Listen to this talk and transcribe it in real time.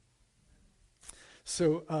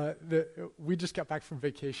We just got back from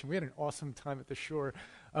vacation. We had an awesome time at the shore.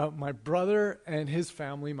 My brother and his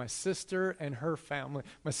family, my sister and her family.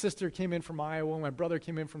 My sister came in from Iowa. My brother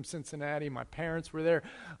came in from Cincinnati. My parents were there.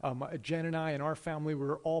 Jen and I and our family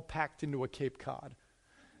were all packed into a Cape Cod.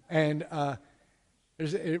 And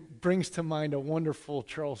it brings to mind a wonderful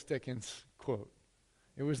Charles Dickens quote.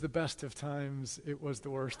 It was the best of times. It was the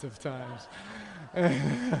worst of times.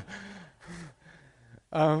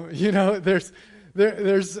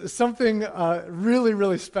 There's something really,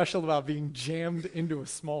 really special about being jammed into a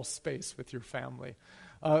small space with your family.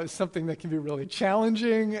 Something that can be really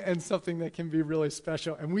challenging and something that can be really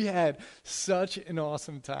special. And we had such an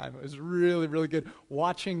awesome time. It was really, really good.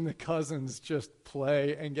 Watching the cousins just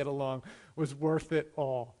play and get along was worth it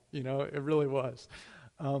all. It really was.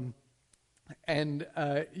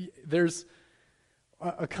 There's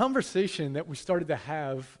a conversation that we started to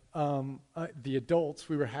have, the adults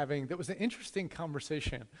we were having, that was an interesting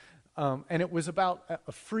conversation. And it was about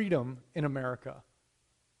freedom in America.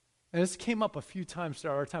 And this came up a few times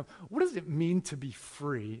throughout our time. What does it mean to be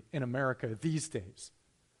free in America these days?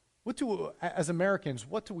 As Americans,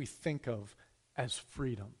 what do we think of as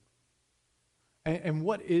freedom? And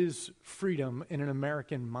what is freedom in an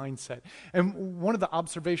American mindset? And one of the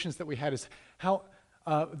observations that we had is how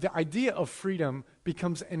the idea of freedom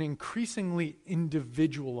becomes an increasingly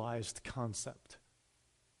individualized concept.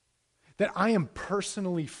 That I am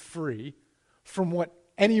personally free from what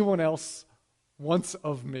anyone else wants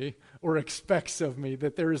of me or expects of me,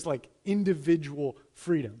 that there is like individual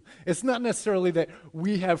freedom. It's not necessarily that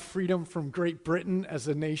we have freedom from Great Britain as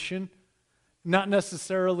a nation, not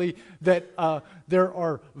necessarily that there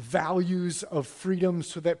are values of freedom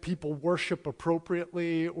so that people worship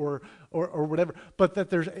appropriately or whatever, but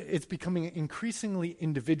that it's becoming increasingly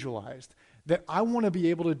individualized, that I want to be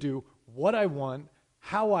able to do what I want,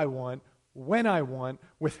 how I want, when I want,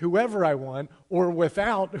 with whoever I want, or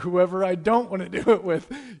without whoever I don't want to do it with,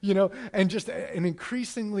 and just an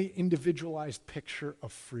increasingly individualized picture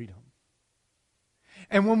of freedom.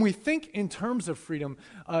 And when we think in terms of freedom,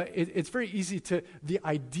 it's very easy the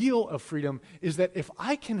ideal of freedom is that if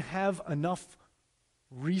I can have enough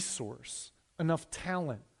resource, enough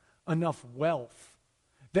talent, enough wealth,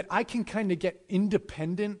 that I can kind of get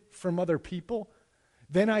independent from other people,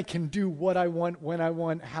 then I can do what I want, when I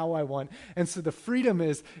want, how I want. And so the freedom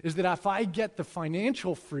is that if I get the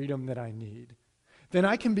financial freedom that I need, then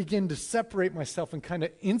I can begin to separate myself and kind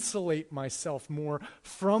of insulate myself more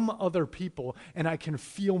from other people, and I can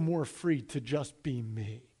feel more free to just be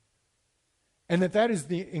me. And that is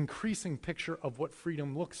the increasing picture of what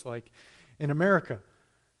freedom looks like in America.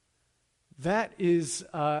 That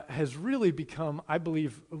has really become, I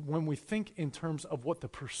believe, when we think in terms of what the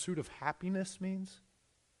pursuit of happiness means,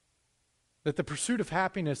 that the pursuit of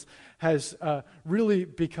happiness has really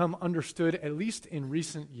become understood, at least in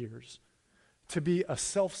recent years, to be a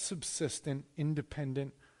self-subsistent,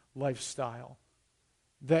 independent lifestyle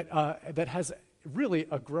that has really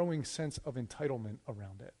a growing sense of entitlement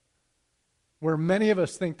around it, where many of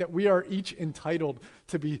us think that we are each entitled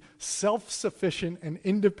to be self-sufficient and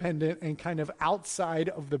independent and kind of outside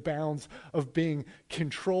of the bounds of being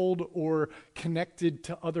controlled or connected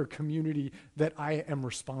to other community that I am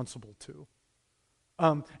responsible to.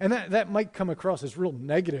 And that might come across as real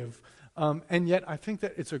negative, and yet I think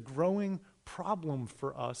that it's a growing problem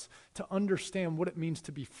for us to understand what it means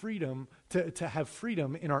to be freedom, to have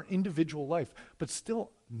freedom in our individual life, but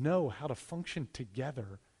still know how to function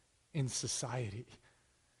together in society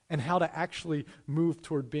and how to actually move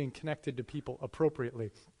toward being connected to people appropriately.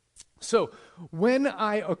 So when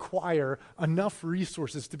I acquire enough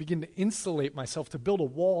resources to begin to insulate myself, to build a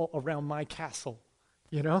wall around my castle,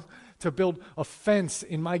 to build a fence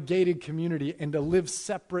in my gated community and to live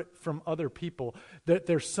separate from other people, that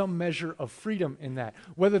there's some measure of freedom in that,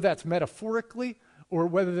 whether that's metaphorically or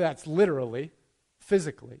whether that's literally,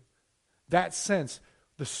 physically. That sense,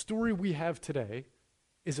 the story we have today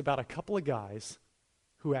is about a couple of guys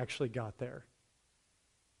who actually got there.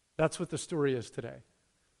 That's what the story is today.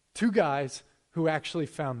 Two guys who actually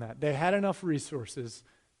found that. They had enough resources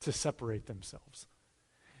to separate themselves.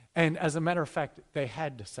 And as a matter of fact, they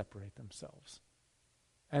had to separate themselves.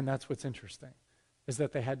 And that's what's interesting, is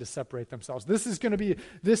that they had to separate themselves.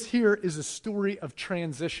 This here is a story of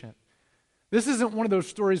transition. This isn't one of those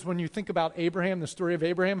stories when you think about Abraham, the story of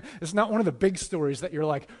Abraham. It's not one of the big stories that you're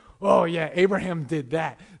like, oh yeah, Abraham did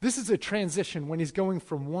that. This is a transition when he's going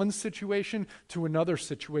from one situation to another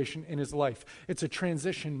situation in his life. It's a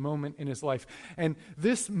transition moment in his life. And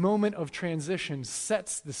this moment of transition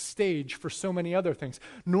sets the stage for so many other things.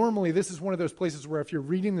 Normally, this is one of those places where if you're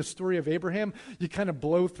reading the story of Abraham, you kind of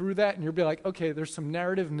blow through that and you'll be like, okay, there's some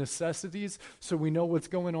narrative necessities so we know what's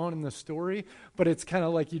going on in the story, but it's kind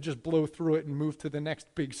of like you just blow through it and move to the next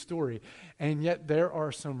big story. And yet there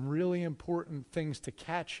are some really important things to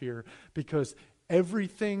catch here, because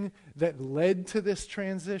everything that led to this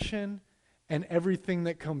transition and everything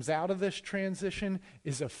that comes out of this transition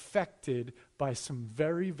is affected by some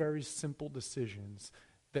very, very simple decisions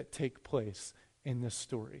that take place in this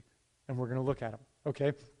story. And we're going to look at them,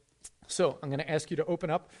 okay? So I'm going to ask you to open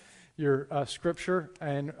up your scripture,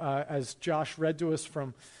 and as Josh read to us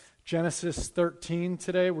from Genesis 13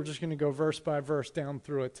 today, we're just going to go verse by verse down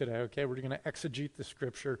through it today, okay? We're going to exegete the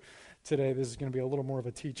scripture today. This is going to be a little more of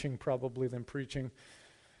a teaching probably than preaching.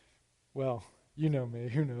 Well, you know me.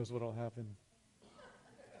 Who knows what will happen?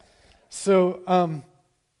 So,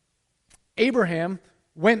 Abraham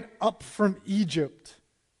went up from Egypt,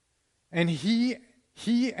 and he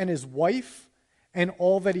and his wife and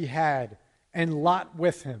all that he had, and Lot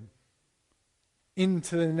with him,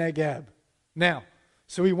 into the Negeb. Now,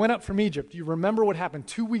 so he went up from Egypt. You remember what happened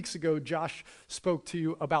 2 weeks ago? Josh spoke to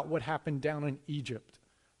you about what happened down in Egypt,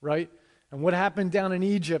 right? And what happened down in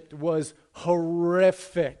Egypt was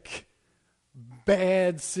horrific,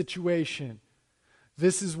 bad situation.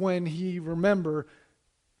 This is when he, remember,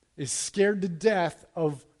 is scared to death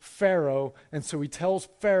of Pharaoh, and so he tells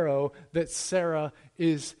Pharaoh that Sarah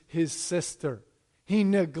is his sister. He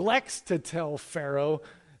neglects to tell Pharaoh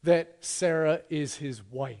that Sarah is his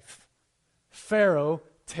wife. Pharaoh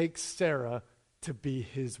takes Sarah to be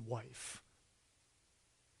his wife.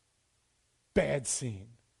 Bad scene.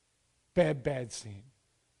 Bad scene.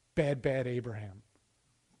 Bad Abraham.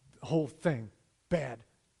 The whole thing. Bad.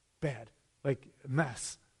 Like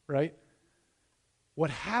mess, right? What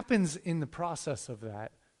happens in the process of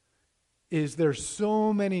that is there's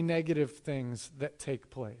so many negative things that take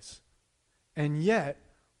place. And yet,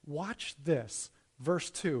 watch this.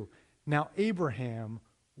 Verse 2. Now Abraham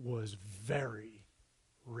was very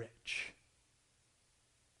rich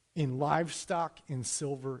in livestock, in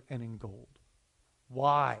silver, and in gold.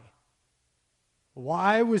 Why?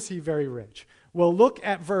 Why was he very rich? Well, look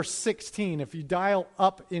at verse 16. If you dial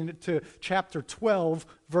up into chapter 12,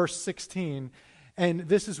 verse 16, and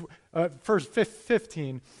this is verse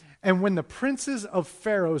 15. And when the princes of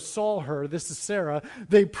Pharaoh saw her, this is Sarah,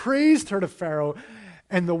 they praised her to Pharaoh,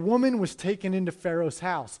 and the woman was taken into Pharaoh's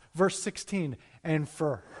house. Verse 16, and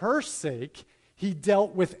for her sake he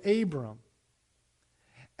dealt with Abram.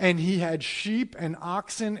 And he had sheep and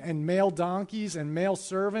oxen and male donkeys and male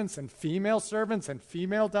servants and female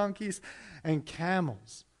donkeys and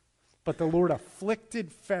camels. But the Lord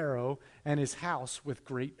afflicted Pharaoh and his house with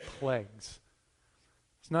great plagues.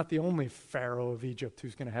 It's not the only Pharaoh of Egypt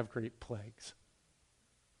who's going to have great plagues.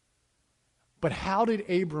 But how did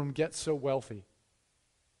Abram get so wealthy?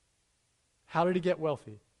 How did he get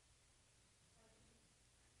wealthy?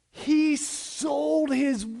 He sold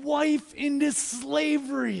his wife into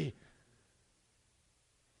slavery.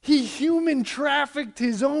 He human trafficked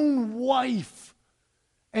his own wife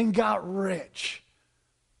and got rich.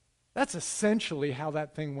 That's essentially how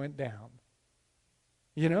that thing went down.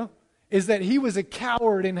 You know? Is that he was a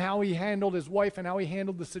coward in how he handled his wife and how he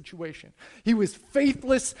handled the situation. He was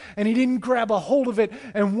faithless and he didn't grab a hold of it.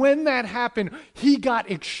 And when that happened, he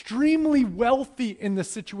got extremely wealthy in the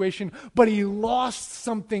situation, but he lost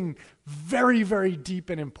something very, very deep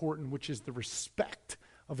and important, which is the respect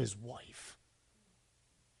of his wife.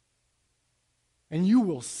 And you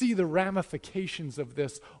will see the ramifications of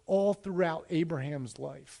this all throughout Abraham's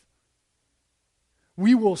life.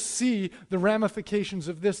 We will see the ramifications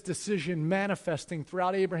of this decision manifesting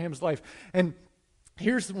throughout Abraham's life. And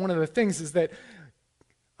here's one of the things is that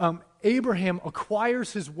Abraham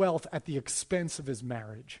acquires his wealth at the expense of his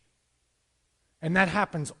marriage. And that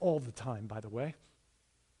happens all the time, by the way.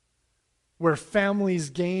 Where families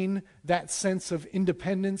gain that sense of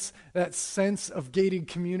independence, that sense of gated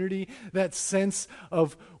community, that sense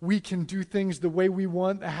of we can do things the way we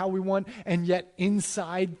want, how we want, and yet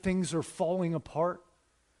inside things are falling apart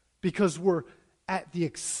because we're at the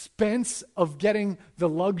expense of getting the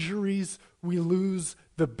luxuries, we lose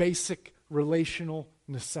the basic relational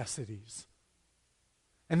necessities.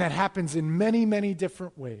 And that happens in many, many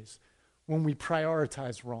different ways when we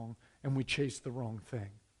prioritize wrong and we chase the wrong thing.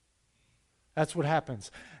 That's what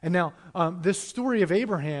happens. And now, this story of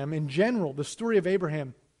Abraham, in general, the story of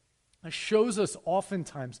Abraham shows us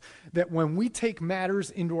oftentimes that when we take matters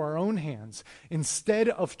into our own hands, instead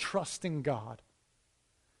of trusting God,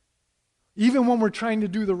 even when we're trying to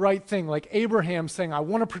do the right thing, like Abraham saying, I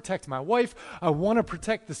want to protect my wife, I want to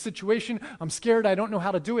protect the situation, I'm scared, I don't know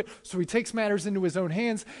how to do it, so he takes matters into his own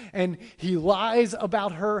hands and he lies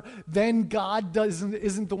about her, then God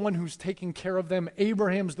isn't the one who's taking care of them,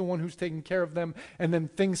 Abraham's the one who's taking care of them, and then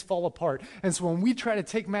things fall apart. And so when we try to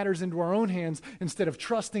take matters into our own hands instead of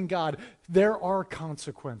trusting God, there are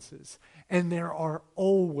consequences, and there are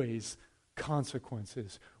always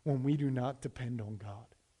consequences when we do not depend on God.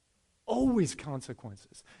 Always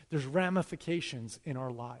consequences. There's ramifications in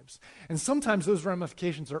our lives. And sometimes those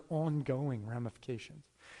ramifications are ongoing ramifications.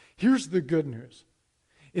 Here's the good news,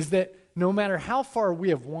 is that no matter how far we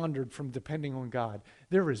have wandered from depending on God,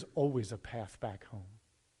 there is always a path back home.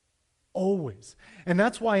 Always. And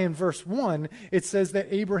that's why in verse 1, it says that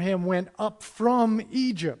Abraham went up from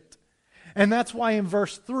Egypt. And that's why in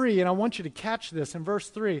verse 3, and I want you to catch this, in verse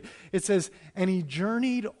 3, it says, and he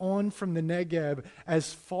journeyed on from the Negeb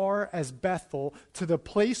as far as Bethel to the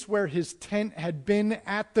place where his tent had been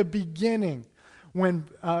at the beginning, when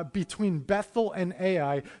between Bethel and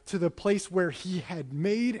Ai, to the place where he had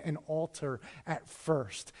made an altar at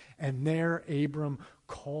first. And there Abram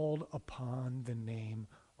called upon the name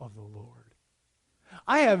of the Lord.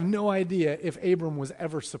 I have no idea if Abram was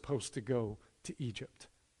ever supposed to go to Egypt.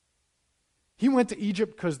 He went to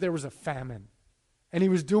Egypt because there was a famine, and he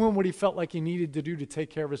was doing what he felt like he needed to do to take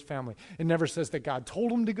care of his family. It never says that God told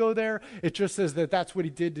him to go there. It just says that that's what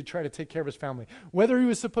he did to try to take care of his family. Whether he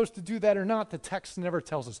was supposed to do that or not, the text never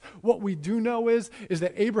tells us. What we do know is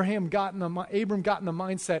that Abram got in the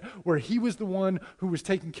mindset where he was the one who was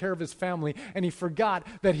taking care of his family, and he forgot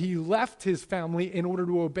that he left his family in order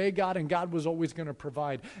to obey God, and God was always going to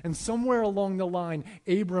provide. And somewhere along the line,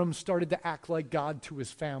 Abram started to act like God to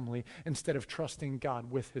his family instead of trusting God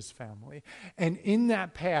with his family. And in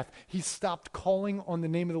that path, he stopped calling on the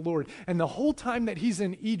name of the Lord. And the whole time that he's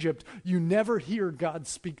in Egypt, you never hear God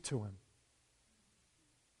speak to him.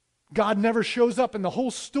 God never shows up in the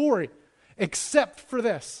whole story, except for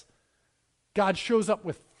this. God shows up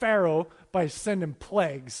with Pharaoh by sending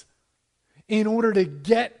plagues in order to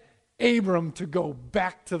get Abram to go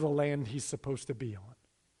back to the land he's supposed to be on.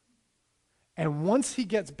 And once he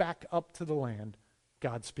gets back up to the land,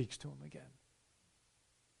 God speaks to him again.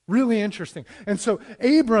 Really interesting. And so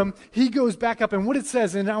Abram, he goes back up, and what it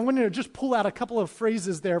says, and I want to just pull out a couple of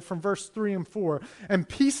phrases there from verse 3 and 4 and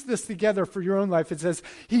piece this together for your own life. It says,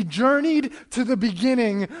 he journeyed to the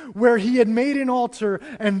beginning where he had made an altar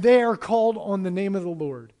and there called on the name of the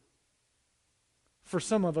Lord. For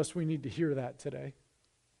some of us, we need to hear that today.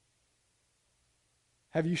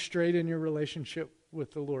 Have you strayed in your relationship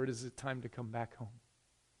with the Lord? Is it time to come back home?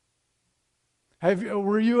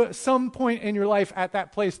 Were you at some point in your life at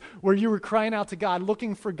that place where you were crying out to God,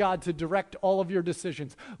 looking for God to direct all of your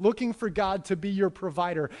decisions, looking for God to be your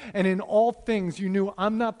provider, and in all things you knew,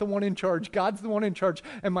 I'm not the one in charge, God's the one in charge,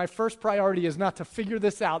 and my first priority is not to figure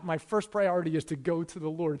this out, my first priority is to go to the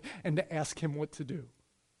Lord and to ask him what to do.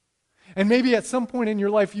 And maybe at some point in your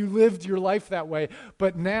life you lived your life that way,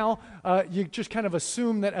 but now you just kind of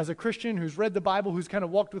assume that as a Christian who's read the Bible, who's kind of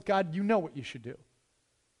walked with God, you know what you should do.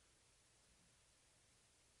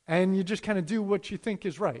 And you just kind of do what you think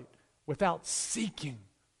is right without seeking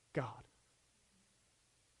God.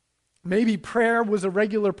 Maybe prayer was a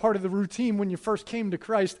regular part of the routine when you first came to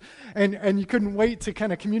Christ, and you couldn't wait to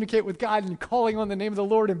kind of communicate with God, and calling on the name of the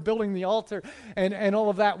Lord and building the altar, and all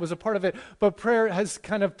of that was a part of it. But prayer has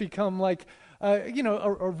kind of become like, a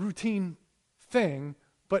routine thing,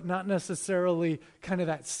 but not necessarily kind of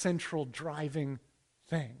that central driving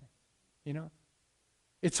thing,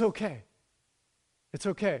 It's okay. It's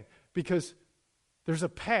okay, because there's a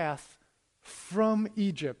path from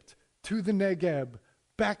Egypt to the Negeb,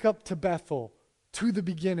 back up to Bethel, to the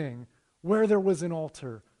beginning, where there was an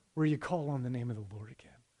altar, where you call on the name of the Lord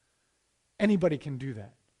again. Anybody can do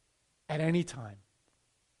that, at any time,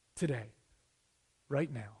 today,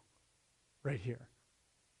 right now, right here.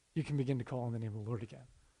 You can begin to call on the name of the Lord again.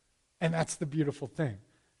 And that's the beautiful thing.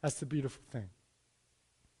 That's the beautiful thing.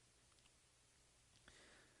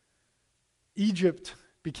 Egypt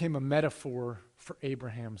became a metaphor for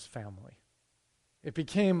Abraham's family. It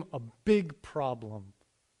became a big problem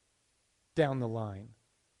down the line,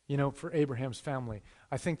 for Abraham's family.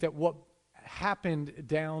 I think that what happened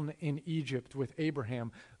down in Egypt with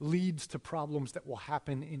Abraham leads to problems that will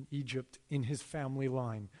happen in Egypt in his family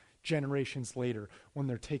line generations later when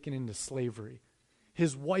they're taken into slavery.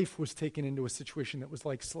 His wife was taken into a situation that was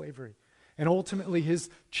like slavery. And ultimately his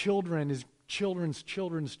children, his children's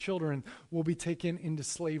children's children will be taken into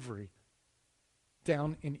slavery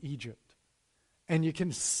down in Egypt. And you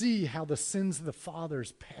can see how the sins of the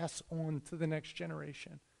fathers pass on to the next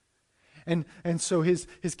generation. And so his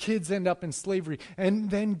kids end up in slavery. And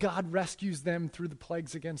then God rescues them through the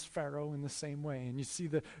plagues against Pharaoh in the same way. And you see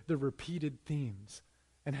the repeated themes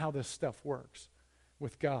and how this stuff works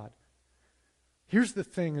with God. Here's the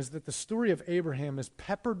thing, is that the story of Abraham is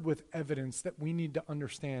peppered with evidence that we need to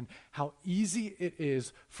understand how easy it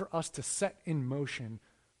is for us to set in motion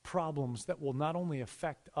problems that will not only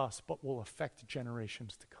affect us, but will affect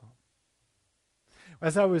generations to come.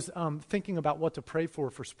 As I was thinking about what to pray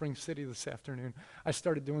for Spring City this afternoon, I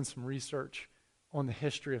started doing some research on the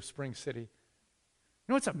history of Spring City. You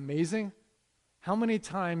know what's amazing? How many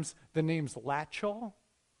times the names Latchall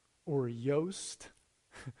or Yost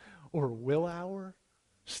or Willauer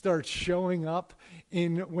start showing up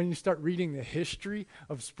when you start reading the history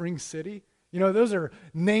of Spring City. You know, those are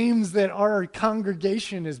names that our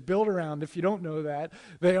congregation is built around. If you don't know that,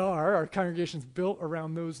 our congregation's built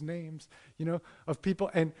around those names, you know, of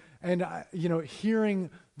people. And you know, hearing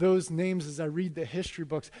those names as I read the history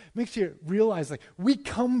books makes you realize, like, we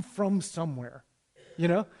come from somewhere, you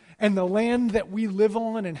know, and the land that we live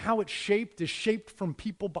on and how it's shaped is shaped from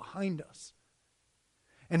people behind us.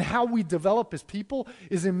 And how we develop as people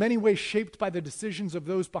is in many ways shaped by the decisions of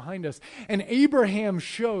those behind us. And Abraham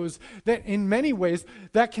shows that in many ways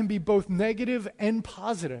that can be both negative and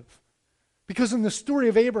positive. Because in the story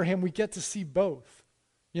of Abraham, we get to see both,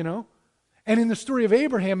 you know? And in the story of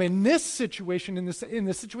Abraham, in this situation, in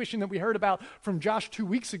the situation that we heard about from Josh 2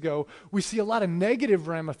 weeks ago, we see a lot of negative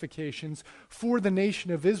ramifications for the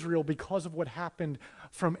nation of Israel because of what happened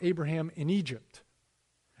from Abraham in Egypt.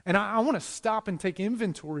 And I want to stop and take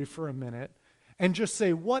inventory for a minute and just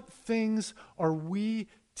say, what things are we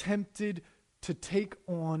tempted to take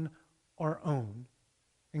on our own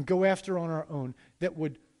and go after on our own that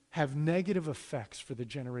would have negative effects for the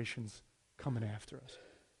generations coming after us?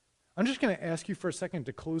 I'm just going to ask you for a second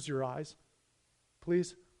to close your eyes,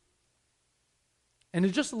 please, and to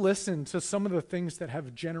just listen to some of the things that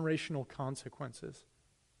have generational consequences.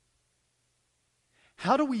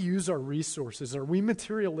 How do we use our resources? Are we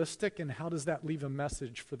materialistic, and how does that leave a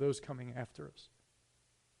message for those coming after us?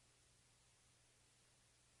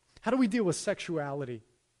 How do we deal with sexuality?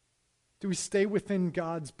 Do we stay within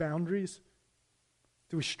God's boundaries?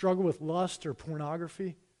 Do we struggle with lust or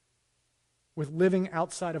pornography? With living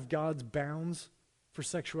outside of God's bounds for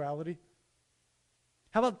sexuality?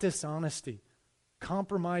 How about dishonesty,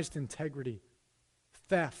 compromised integrity,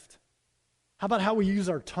 theft? How about how we use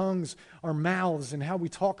our tongues, our mouths, and how we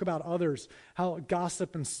talk about others? How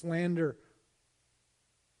gossip and slander,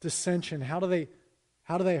 dissension, how do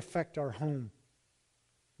they affect our home?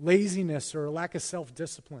 Laziness or a lack of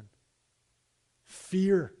self-discipline.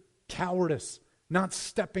 Fear, cowardice, not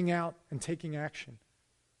stepping out and taking action.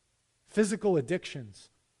 Physical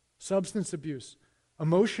addictions, substance abuse,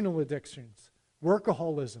 emotional addictions,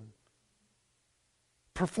 workaholism,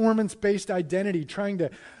 performance-based identity, trying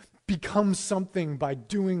to become something by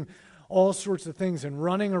doing all sorts of things and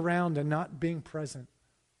running around and not being present.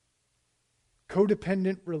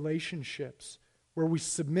 Codependent relationships where we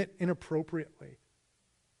submit inappropriately.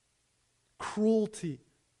 Cruelty,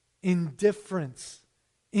 indifference,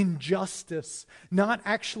 injustice, not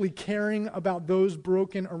actually caring about those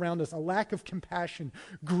broken around us, a lack of compassion,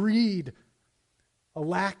 greed, a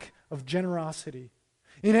lack of generosity.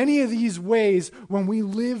 In any of these ways, when we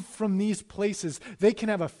live from these places, they can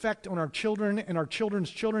have effect on our children and our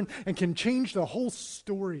children's children and can change the whole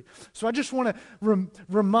story. So I just want to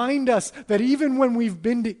remind us that even when we've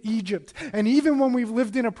been to Egypt, and even when we've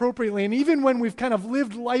lived inappropriately, and even when we've kind of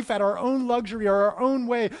lived life at our own luxury or our own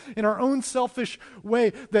way, in our own selfish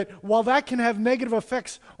way, that while that can have negative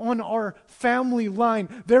effects on our family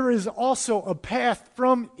line, there is also a path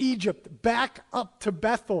from Egypt back up to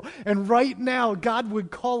Bethel. And right now, God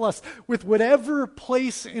would call us with whatever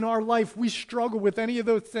place in our life we struggle with any of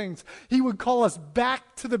those things. He would call us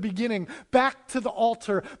back to the beginning, back to the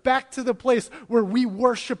altar, back to the place where we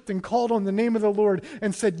worshiped and called on the name of the Lord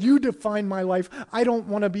and said, you define my life. I don't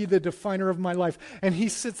want to be the definer of my life. And he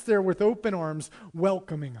sits there with open arms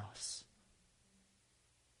welcoming us.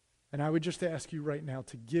 And I would just ask you right now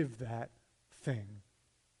to give that thing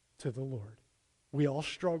to the Lord. We all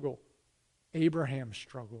struggle. Abraham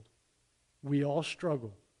struggled. We all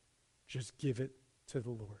struggle. Just give it to the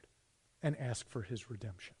Lord and ask for his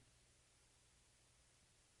redemption.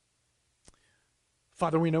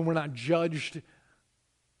 Father, we know we're not judged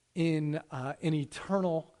in an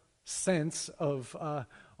eternal sense of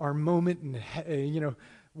our moment and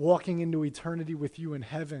walking into eternity with you in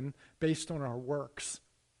heaven based on our works.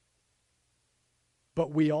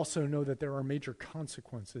 But we also know that there are major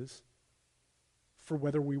consequences for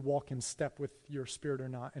whether we walk in step with your Spirit or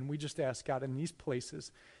not. And we just ask God in these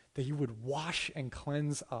places that you would wash and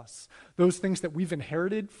cleanse us. Those things that we've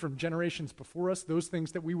inherited from generations before us, those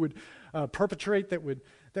things that we would perpetrate that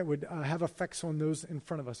would have effects on those in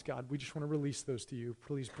front of us, God. We just want to release those to you.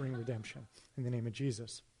 Please bring redemption in the name of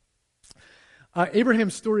Jesus.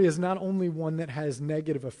 Abraham's story is not only one that has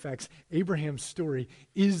negative effects. Abraham's story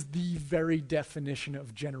is the very definition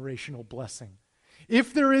of generational blessing.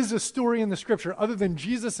 If there is a story in the scripture other than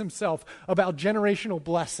Jesus himself about generational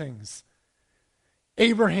blessings,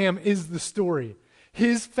 Abraham is the story.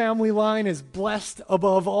 His family line is blessed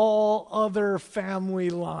above all other family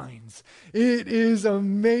lines. It is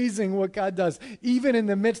amazing what God does. Even in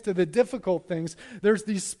the midst of the difficult things, there's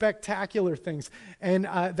these spectacular things. And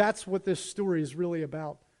that's what this story is really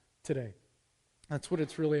about today. That's what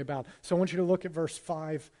it's really about. So I want you to look at verse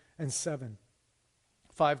 5 and 7.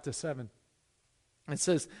 5 to 7. It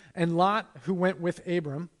says, "And Lot, who went with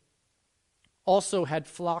Abram, also had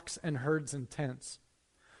flocks and herds and tents,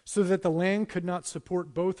 so that the land could not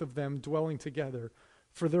support both of them dwelling together,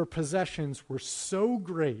 for their possessions were so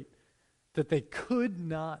great that they could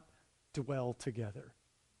not dwell together."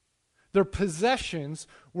 Their possessions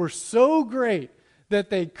were so great that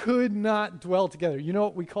they could not dwell together. You know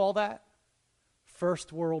what we call that?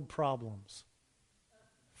 First world problems.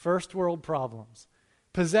 First world problems.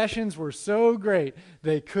 Possessions were so great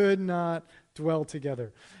they could not dwell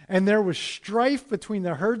together. And there was strife between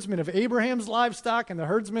the herdsmen of Abraham's livestock and the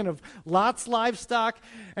herdsmen of Lot's livestock.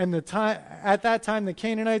 And at that time, the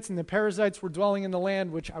Canaanites and the Perizzites were dwelling in the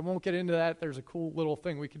land, which I won't get into that. There's a cool little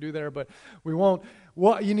thing we could do there, but we won't.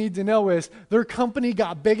 What you need to know is their company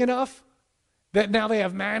got big enough that now they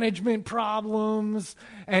have management problems.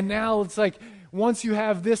 And now it's like, once you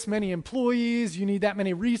have this many employees, you need that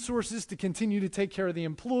many resources to continue to take care of the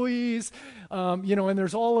employees. And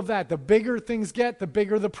there's all of that. The bigger things get, the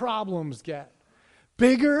bigger the problems get.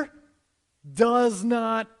 Bigger does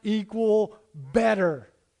not equal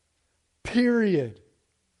better. Period.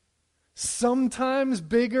 Sometimes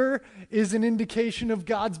bigger is an indication of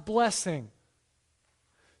God's blessing.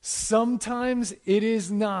 Sometimes it is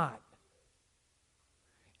not.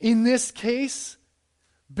 In this case,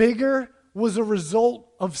 bigger was a result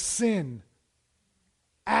of sin.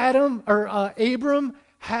 Abram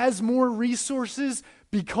has more resources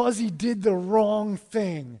because he did the wrong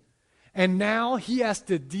thing. And now he has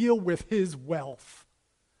to deal with his wealth.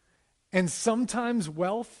 And sometimes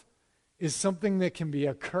wealth is something that can be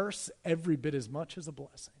a curse every bit as much as a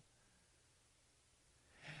blessing.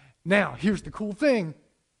 Now, here's the cool thing.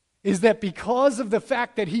 Is that because of the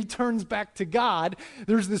fact that he turns back to God,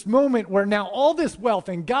 there's this moment where now all this wealth,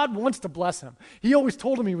 and God wants to bless him. He always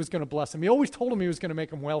told him he was going to bless him. He always told him he was going to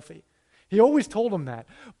make him wealthy. He always told him that.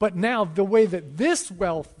 But now the way that this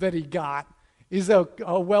wealth that he got is a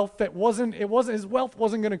wealth that his wealth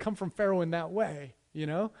wasn't going to come from Pharaoh in that way,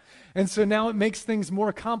 And so now it makes things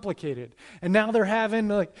more complicated. And now they're having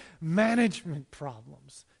like management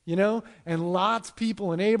problems. And Lot's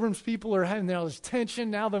people and Abram's people are having all this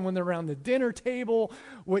tension. Now then when they're around the dinner table,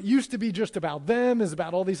 what used to be just about them is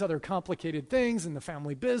about all these other complicated things and the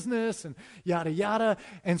family business and yada, yada.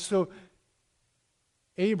 And so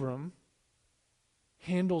Abram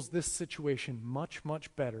handles this situation much,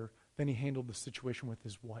 much better than he handled the situation with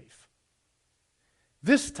his wife.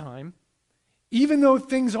 This time, even though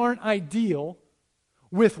things aren't ideal,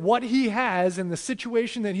 with what he has and the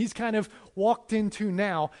situation that he's kind of walked into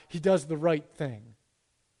now, he does the right thing.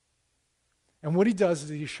 And what he does is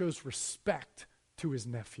he shows respect to his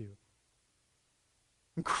nephew.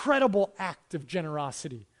 Incredible act of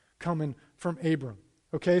generosity coming from Abram.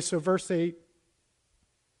 Okay, so verse 7,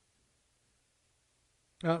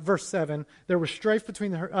 there was strife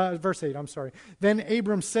between verse 8, I'm sorry. Then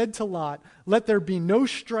Abram said to Lot, "Let there be no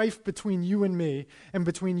strife between you and me, and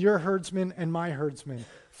between your herdsmen and my herdsmen,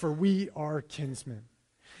 for we are kinsmen.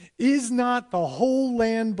 Is not the whole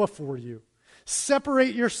land before you?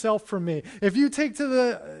 Separate yourself from me. If you take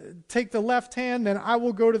the left hand, then I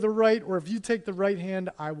will go to the right, or if you take the right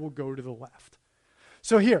hand, I will go to the left."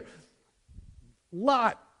 So here,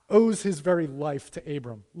 Lot owes his very life to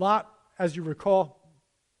Abram. Lot, as you recall,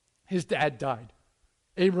 his dad died.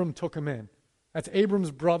 Abram took him in. That's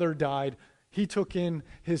Abram's brother died. He took in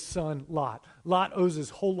his son, Lot. Lot owes his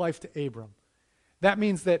whole life to Abram. That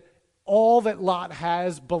means that all that Lot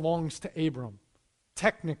has belongs to Abram,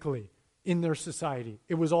 technically, in their society.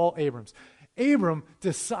 It was all Abram's. Abram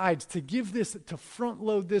decides to to front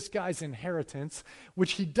load this guy's inheritance,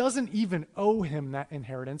 which he doesn't even owe him that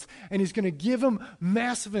inheritance. And he's going to give him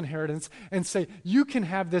massive inheritance and say, you can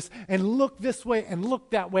have this and look this way and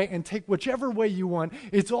look that way and take whichever way you want.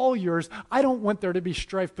 It's all yours. I don't want there to be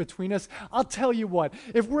strife between us. I'll tell you what,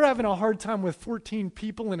 if we're having a hard time with 14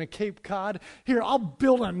 people in a Cape Cod, here, I'll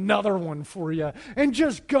build another one for you and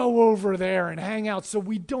just go over there and hang out so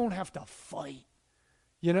we don't have to fight.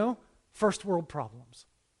 You know? First world problems.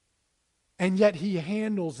 And yet he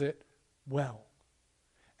handles it well.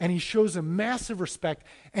 And he shows a massive respect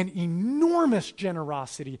and enormous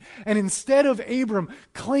generosity. And instead of Abram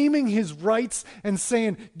claiming his rights and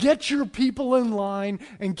saying, get your people in line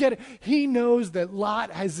and get it, he knows that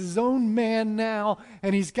Lot has his own man now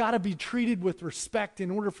and he's got to be treated with respect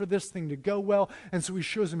in order for this thing to go well. And so he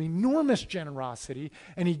shows him enormous generosity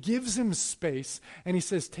and he gives him space and he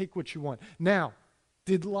says, take what you want. Now,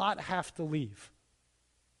 did Lot have to leave?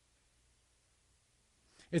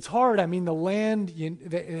 It's hard. I mean, the land,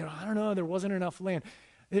 I don't know, there wasn't enough land.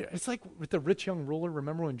 It's like with the rich young ruler.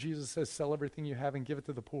 Remember when Jesus says, sell everything you have and give it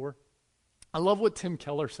to the poor? I love what Tim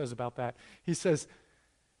Keller says about that. He says,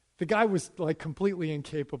 the guy was like completely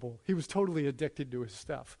incapable. He was totally addicted to his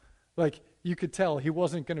stuff. Like, you could tell he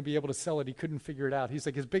wasn't going to be able to sell it. He couldn't figure it out. He's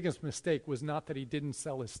like, his biggest mistake was not that he didn't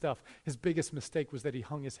sell his stuff. His biggest mistake was that he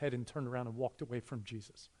hung his head and turned around and walked away from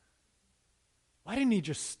Jesus. Why didn't he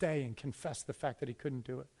just stay and confess the fact that he couldn't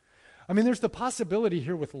do it? I mean, there's the possibility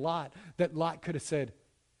here with Lot that Lot could have said,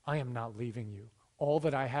 I am not leaving you. All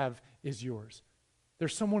that I have is yours.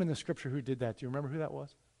 There's someone in the scripture who did that. Do you remember who that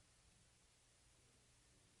was?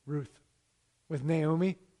 Ruth with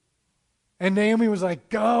Naomi. And Naomi was like,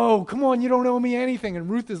 go, come on, you don't owe me anything. And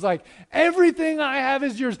Ruth is like, everything I have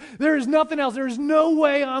is yours. There is nothing else. There is no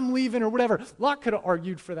way I'm leaving or whatever. Lot could have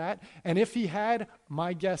argued for that. And if he had,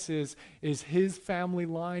 my guess is his family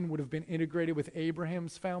line would have been integrated with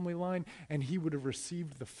Abraham's family line, and he would have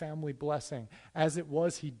received the family blessing. As it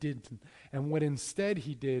was, he didn't. And what instead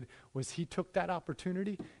he did was he took that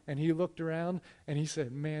opportunity, and he looked around, and he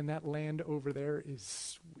said, man, that land over there is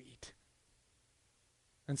sweet.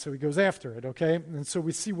 And so he goes after it, okay? And so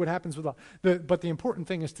we see what happens with Lot. But the important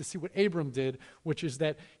thing is to see what Abram did, which is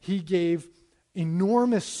that he gave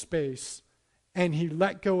enormous space and he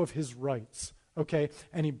let go of his rights, okay?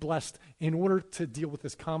 And he blessed in order to deal with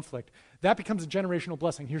this conflict. That becomes a generational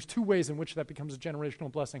blessing. Here's two ways in which that becomes a generational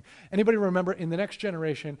blessing. Anybody remember in the next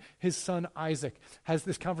generation, his son Isaac has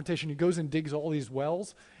this confrontation. He goes and digs all these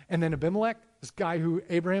wells, and then Abimelech, this guy who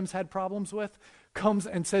Abraham's had problems with, comes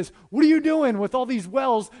and says, what are you doing with all these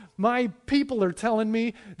wells? My people are telling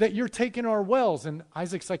me that you're taking our wells. And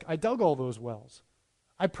Isaac's like, I dug all those wells.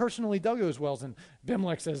 I personally dug those wells. And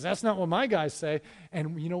Abimelech says, that's not what my guys say.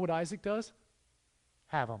 And you know what Isaac does?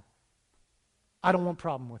 Have them. I don't want a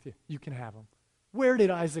problem with you. You can have them. Where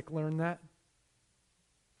did Isaac learn that?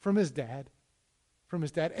 From his dad. From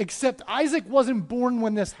his dad. Except Isaac wasn't born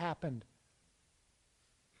when this happened.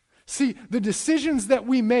 See, the decisions that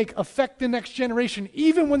we make affect the next generation,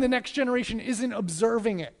 even when the next generation isn't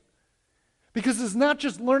observing it. Because it's not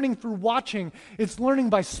just learning through watching, it's learning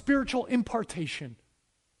by spiritual impartation.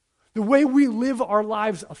 The way we live our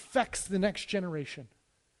lives affects the next generation.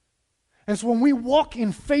 And so when we walk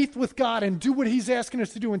in faith with God and do what He's asking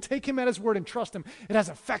us to do and take Him at His word and trust Him, it has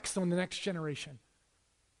effects on the next generation.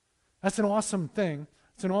 That's an awesome thing.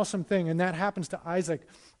 It's an awesome thing, and that happens to Isaac.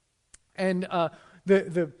 And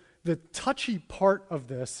the touchy part of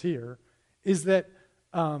this here is that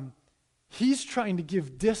he's trying to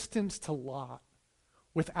give distance to Lot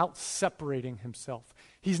without separating himself.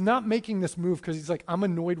 He's not making this move because he's like, I'm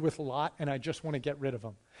annoyed with Lot and I just want to get rid of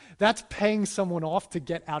him. That's paying someone off to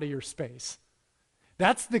get out of your space.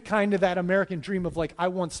 That's the kind of that American dream of like, I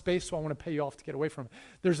want space, so I want to pay you off to get away from it.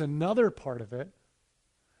 There's another part of it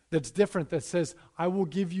that's different that says, I will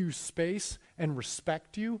give you space and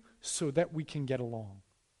respect you so that we can get along.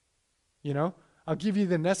 You know, I'll give you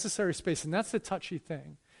the necessary space, and that's the touchy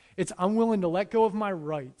thing. It's I'm willing to let go of my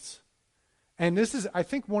rights. And this is, I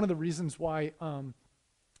think, one of the reasons why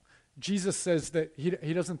Jesus says that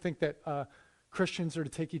he doesn't think that Christians are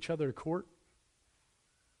to take each other to court.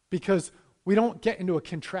 Because we don't get into a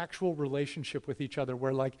contractual relationship with each other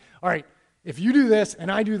where like, all right, if you do this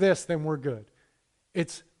and I do this, then we're good.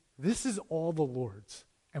 This is all the Lord's,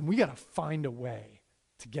 and we got to find a way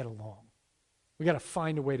to get along. We got to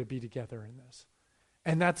find a way to be together in this.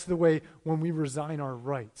 And that's the way when we resign our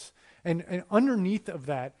rights. And underneath of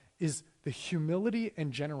that is the humility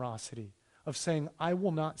and generosity of saying, I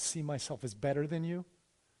will not see myself as better than you.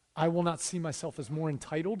 I will not see myself as more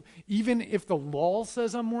entitled. Even if the law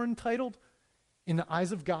says I'm more entitled, in the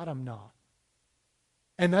eyes of God, I'm not.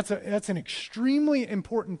 And that's an extremely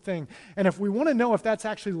important thing. And if we want to know if that's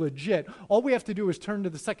actually legit, all we have to do is turn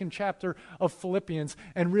to the second chapter of Philippians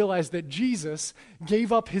and realize that Jesus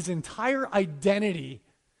gave up his entire identity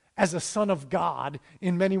as a son of God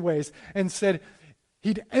in many ways and said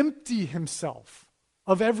he'd empty himself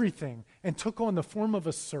of everything and took on the form of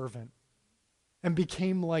a servant and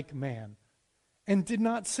became like man and did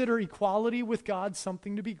not consider equality with God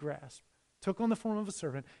something to be grasped. Took on the form of a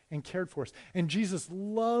servant and cared for us. And Jesus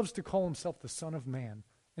loves to call himself the Son of Man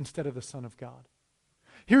instead of the Son of God.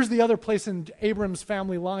 Here's the other place in Abram's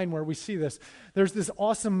family line where we see this. There's this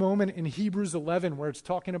awesome moment in Hebrews 11 where it's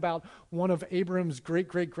talking about one of Abram's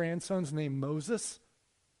great-great-grandsons named Moses.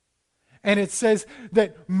 And it says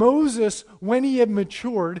that Moses, when he had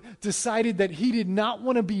matured, decided that he did not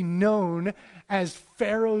want to be known as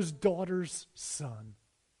Pharaoh's daughter's son,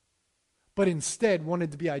 but instead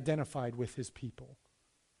wanted to be identified with his people.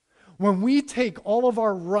 When we take all of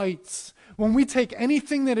our rights, when we take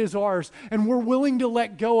anything that is ours and we're willing to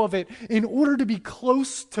let go of it in order to be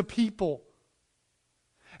close to people,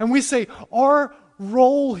 and we say, our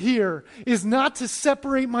role here is not to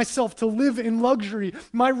separate myself to live in luxury.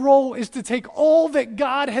 My role is to take all that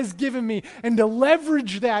God has given me and to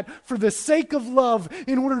leverage that for the sake of love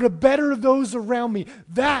in order to better those around me.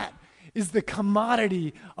 That is the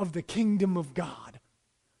commodity of the kingdom of God,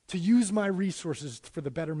 to use my resources for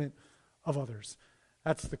the betterment of others.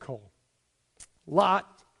 That's the call.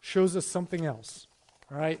 Lot shows us something else.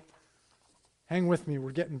 All right? Hang with me.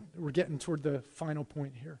 We're getting toward the final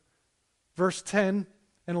point here. Verse 10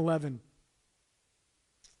 and 11.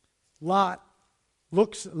 Lot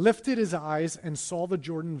lifted his eyes and saw the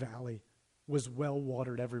Jordan Valley was well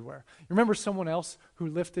watered everywhere. You remember someone else who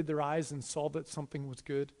lifted their eyes and saw that something was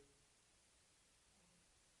good?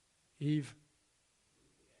 Eve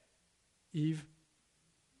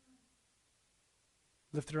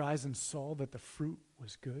lifted her eyes and saw that the fruit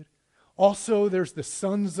was good. Also, there's the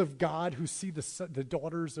sons of God who see the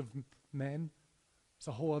daughters of men. It's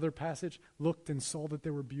a whole other passage. Looked and saw that they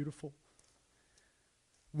were beautiful.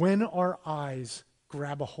 When our eyes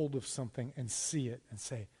grab a hold of something and see it and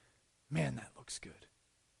say, man, that looks good,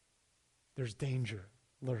 there's danger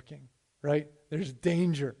lurking, right? There's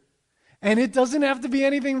danger. And it doesn't have to be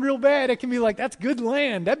anything real bad. It can be like, that's good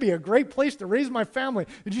land. That'd be a great place to raise my family.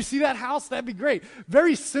 Did you see that house? That'd be great.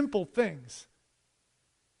 Very simple things.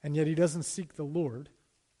 And yet he doesn't seek the Lord.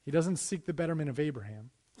 He doesn't seek the betterment of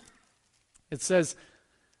Abraham. It says,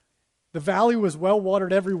 the valley was well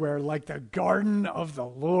watered everywhere, like the garden of the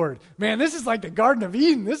Lord. Man, this is like the Garden of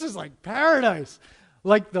Eden. This is like paradise.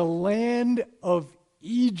 Like the land of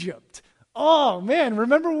Egypt. Oh, man,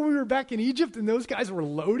 remember when we were back in Egypt and those guys were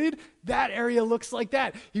loaded? That area looks like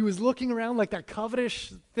that. He was looking around like that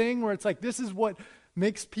covetous thing where it's like, this is what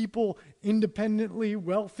makes people independently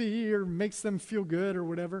wealthy or makes them feel good or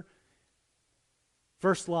whatever.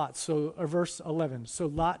 Verse 11. So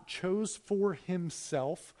Lot chose for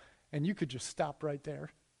himself, and you could just stop right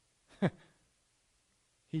there.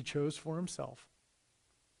 He chose for himself.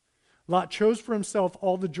 Lot chose for himself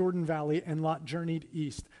all the Jordan Valley, and Lot journeyed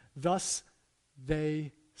east. Thus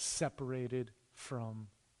they separated from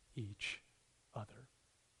each other.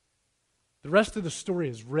 The rest of the story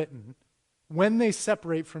is written. When they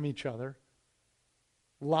separate from each other,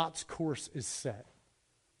 Lot's course is set.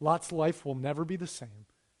 Lot's life will never be the same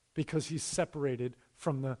because he's separated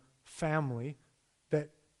from the family that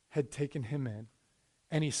had taken him in.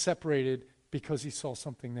 And he's separated because he saw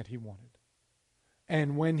something that he wanted.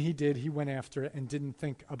 And when he did, he went after it and didn't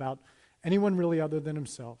think about anyone really other than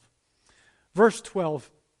himself. Verse 12,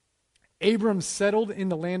 Abram settled in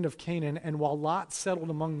the land of Canaan, and while Lot settled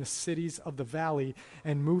among the cities of the valley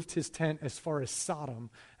and moved his tent as far as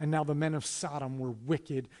Sodom, and now the men of Sodom were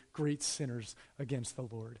wicked, great sinners against the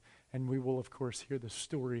Lord. And we will, of course, hear the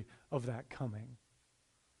story of that coming.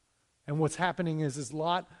 And what's happening is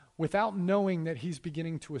Lot, without knowing that he's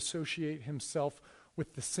beginning to associate himself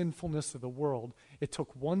with the sinfulness of the world, it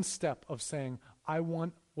took one step of saying, I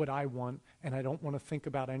want what I want, and I don't want to think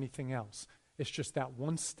about anything else. It's just that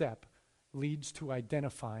one step leads to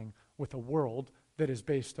identifying with a world that is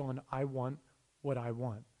based on I want what I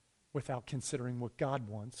want, without considering what God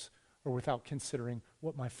wants or without considering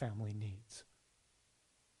what my family needs.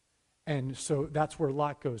 And so that's where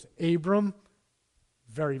Lot goes. Abram,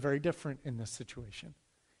 very, very different in this situation.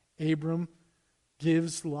 Abram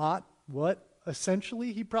gives Lot what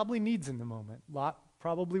essentially he probably needs in the moment. Lot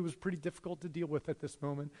probably was pretty difficult to deal with at this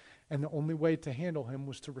moment, and the only way to handle him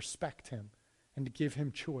was to respect him and to give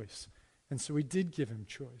him choice. And so he did give him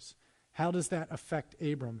choice. How does that affect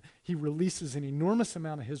Abram? He releases an enormous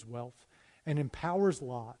amount of his wealth and empowers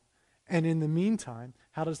Lot And in the meantime,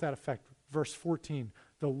 how does that affect? Verse 14,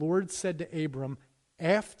 the Lord said to Abram,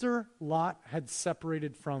 after Lot had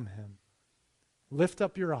separated from him, lift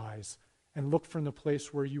up your eyes and look from the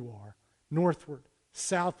place where you are, northward,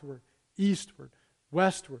 southward, eastward,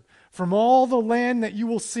 westward. From all the land that you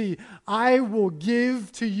will see, I will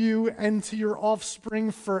give to you and to your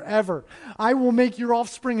offspring forever. I will make your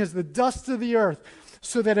offspring as the dust of the earth,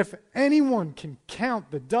 so that if anyone can count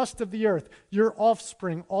the dust of the earth, your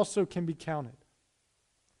offspring also can be counted.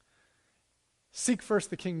 Seek first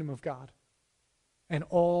the kingdom of God, and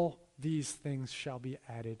all these things shall be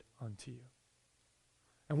added unto you.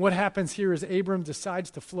 And what happens here is Abram decides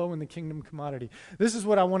to flow in the kingdom commodity. This is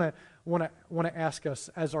what I want to ask us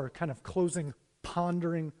as our kind of closing,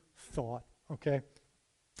 pondering thought, okay?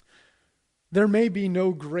 There may be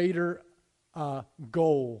no greater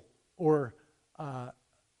goal or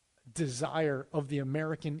desire of the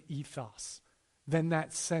American ethos than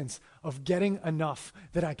that sense of getting enough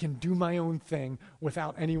that I can do my own thing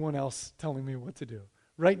without anyone else telling me what to do.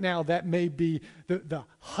 Right now, that may be the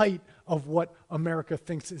height of what America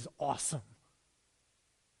thinks is awesome.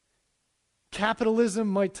 Capitalism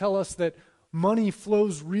might tell us that money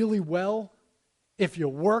flows really well if you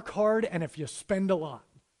work hard and if you spend a lot.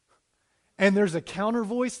 And there's a counter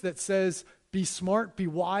voice that says, be smart, be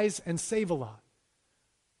wise, and save a lot.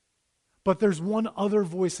 But there's one other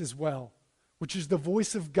voice as well, which is the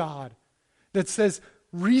voice of God that says,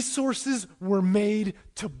 resources were made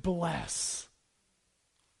to bless.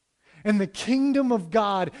 And the kingdom of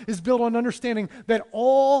God is built on understanding that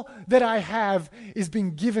all that I have is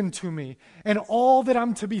being given to me. And all that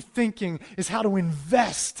I'm to be thinking is how to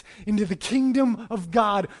invest into the kingdom of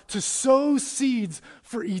God to sow seeds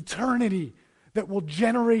for eternity that will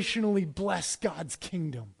generationally bless God's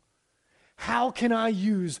kingdom. How can I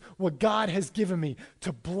use what God has given me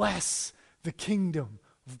to bless the kingdom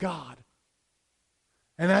of God?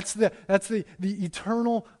 And that's the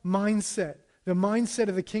eternal mindset. The mindset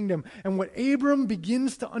of the kingdom. And what Abram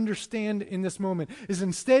begins to understand in this moment is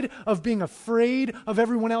instead of being afraid of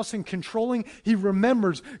everyone else and controlling, he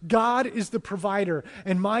remembers God is the provider.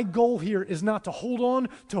 And my goal here is not to hold on,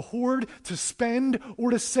 to hoard, to spend,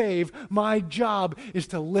 or to save. My job is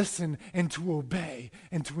to listen and to obey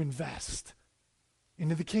and to invest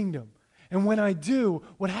into the kingdom. And when I do,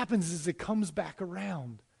 what happens is it comes back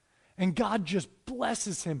around. And God just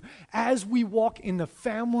blesses him as we walk in the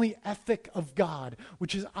family ethic of God,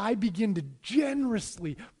 which is I begin to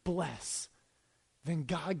generously bless. Then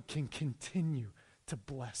God can continue to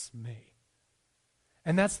bless me.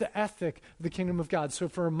 And that's the ethic of the kingdom of God. So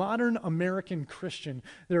for a modern American Christian,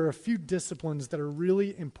 there are a few disciplines that are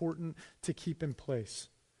really important to keep in place.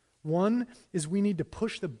 One is we need to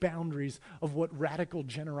push the boundaries of what radical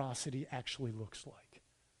generosity actually looks like.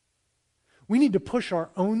 We need to push our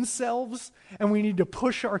own selves, and we need to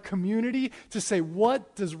push our community to say,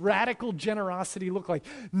 what does radical generosity look like?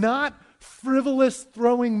 Not frivolous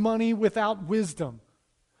throwing money without wisdom,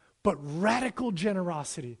 but radical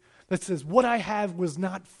generosity that says, what I have was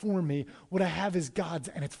not for me, what I have is God's,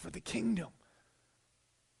 and it's for the kingdom.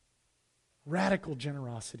 Radical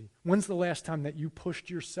generosity. When's the last time that you pushed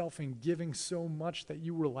yourself in giving so much that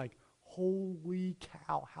you were like, holy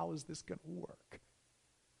cow, how is this going to work?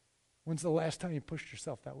 When's the last time you pushed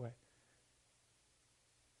yourself that way?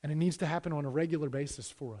 And it needs to happen on a regular basis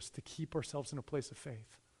for us to keep ourselves in a place of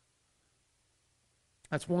faith.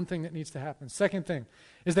 That's one thing that needs to happen. Second thing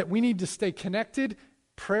is that we need to stay connected,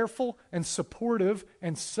 prayerful, and supportive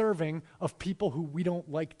and serving of people who we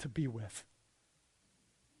don't like to be with.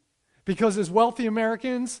 Because as wealthy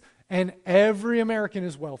Americans, and every American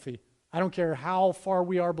is wealthy, I don't care how far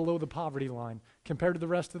we are below the poverty line compared to the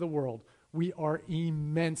rest of the world, we are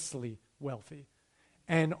immensely wealthy.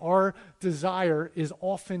 And our desire is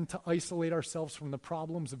often to isolate ourselves from the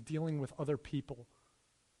problems of dealing with other people.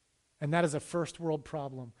 And that is a first world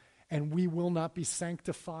problem. And we will not be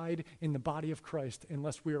sanctified in the body of Christ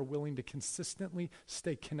unless we are willing to consistently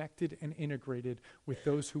stay connected and integrated with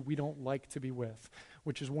those who we don't like to be with,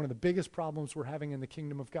 which is one of the biggest problems we're having in the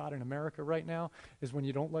kingdom of God in America right now, is when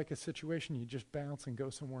you don't like a situation, you just bounce and go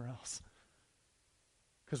somewhere else.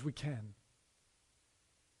 Because we can.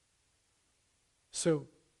 So,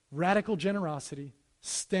 radical generosity,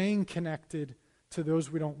 staying connected to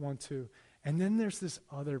those we don't want to. And then there's this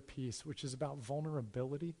other piece, which is about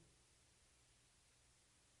vulnerability,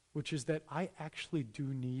 which is that I actually do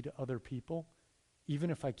need other people, even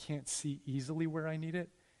if I can't see easily where I need it,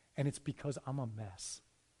 and it's because I'm a mess.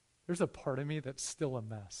 There's a part of me that's still a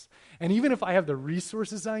mess. And even if I have the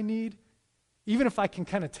resources I need, even if I can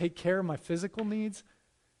kind of take care of my physical needs,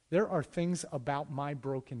 there are things about my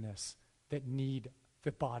brokenness that need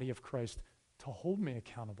the body of Christ to hold me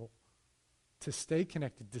accountable, to stay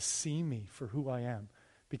connected, to see me for who I am,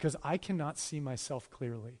 because I cannot see myself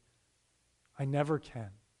clearly. I never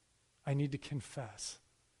can. I need to confess,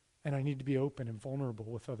 and I need to be open and vulnerable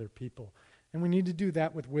with other people. And we need to do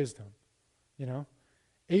that with wisdom, you know?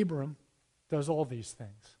 Abram does all these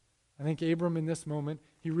things. I think Abram in this moment,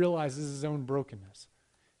 he realizes his own brokenness.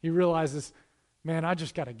 He realizes, man, I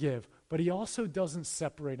just got to give. But he also doesn't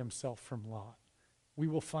separate himself from Lot. We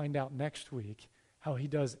will find out next week how he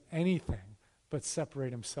does anything but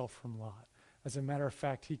separate himself from Lot. As a matter of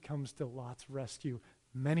fact, he comes to Lot's rescue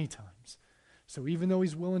many times. So even though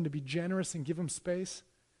he's willing to be generous and give him space,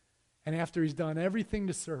 and after he's done everything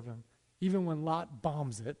to serve him, even when Lot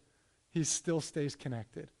bombs it, he still stays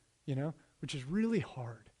connected, you know, which is really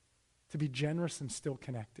hard, to be generous and still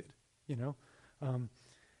connected, you know.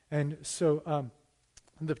 And so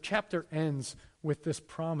the chapter ends with this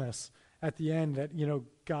promise at the end that, you know,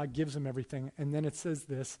 God gives him everything. And then it says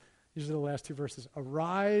this, these are the last two verses,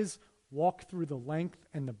 "Arise, walk through the length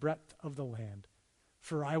and the breadth of the land,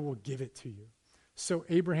 for I will give it to you." So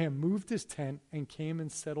Abraham moved his tent and came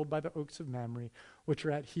and settled by the oaks of Mamre, which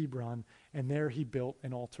are at Hebron, and there he built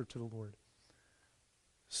an altar to the Lord.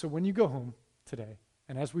 So when you go home today,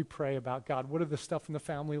 and as we pray about, God, what are the stuff in the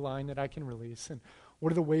family line that I can release? And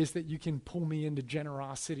what are the ways that you can pull me into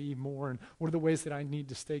generosity more? And what are the ways that I need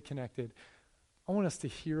to stay connected? I want us to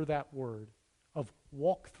hear that word of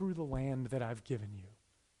walk through the land that I've given you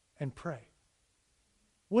and pray.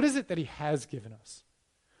 What is it that he has given us?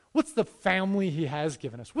 What's the family he has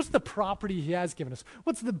given us? What's the property he has given us?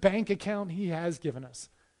 What's the bank account he has given us?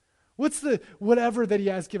 What's the whatever that he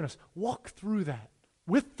has given us? Walk through that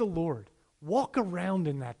with the Lord. Walk around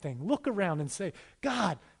in that thing. Look around and say,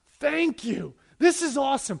 God, thank you. This is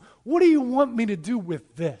awesome. What do you want me to do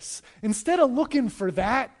with this? Instead of looking for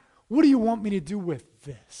that, what do you want me to do with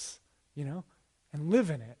this? You know, and live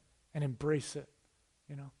in it and embrace it,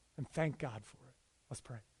 you know, and thank God for it. Let's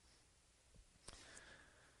pray.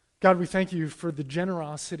 God, we thank you for the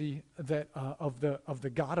generosity that of the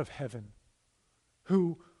God of heaven,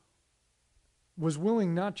 who was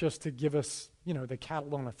willing not just to give us, you know, the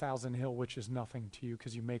cattle on 1,000 hill, which is nothing to you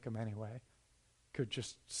because you make them anyway. Could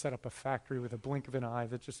just set up a factory with a blink of an eye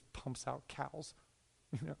that just pumps out cows.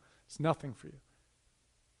 You know, it's nothing for you.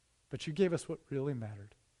 But you gave us what really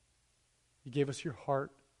mattered. You gave us your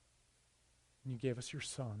heart, and you gave us your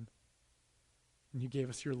son, and you gave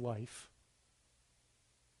us your life.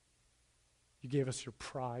 You gave us your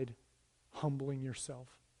pride, humbling yourself.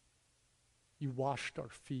 You washed our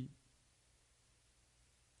feet.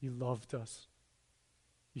 You loved us.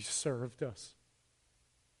 You served us.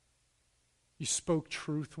 You spoke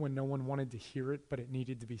truth when no one wanted to hear it, but it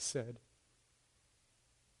needed to be said.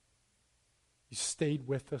 You stayed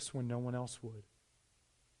with us when no one else would.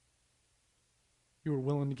 You were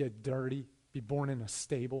willing to get dirty, be born in a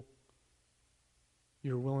stable.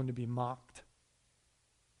 You were willing to be mocked.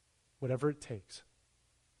 Whatever it takes.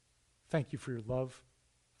 Thank you for your love,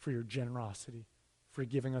 for your generosity, for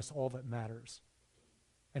giving us all that matters.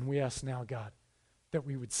 And we ask now, God, that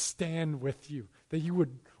we would stand with you, that you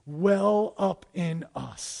would well up in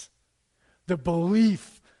us the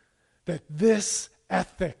belief that this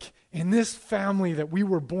ethic in this family that we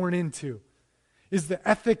were born into is the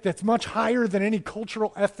ethic that's much higher than any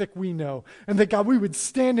cultural ethic we know. And that, God, we would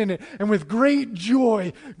stand in it, and with great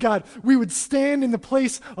joy, God, we would stand in the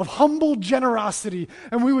place of humble generosity,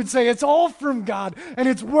 and we would say, it's all from God, and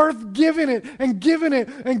it's worth giving it, and giving it,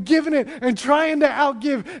 and giving it, and trying to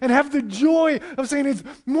outgive, and have the joy of saying it's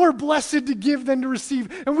more blessed to give than to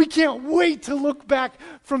receive. And we can't wait to look back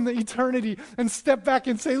from the eternity and step back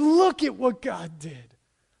and say, look at what God did.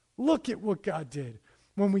 Look at what God did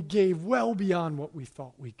when we gave well beyond what we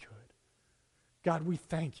thought we could. God, we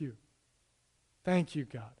thank you. Thank you,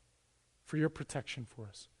 God, for your protection for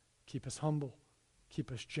us. Keep us humble.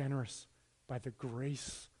 Keep us generous by the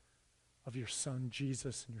grace of your Son,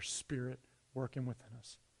 Jesus, and your Spirit working within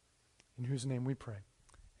us. In whose name we pray.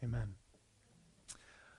 Amen.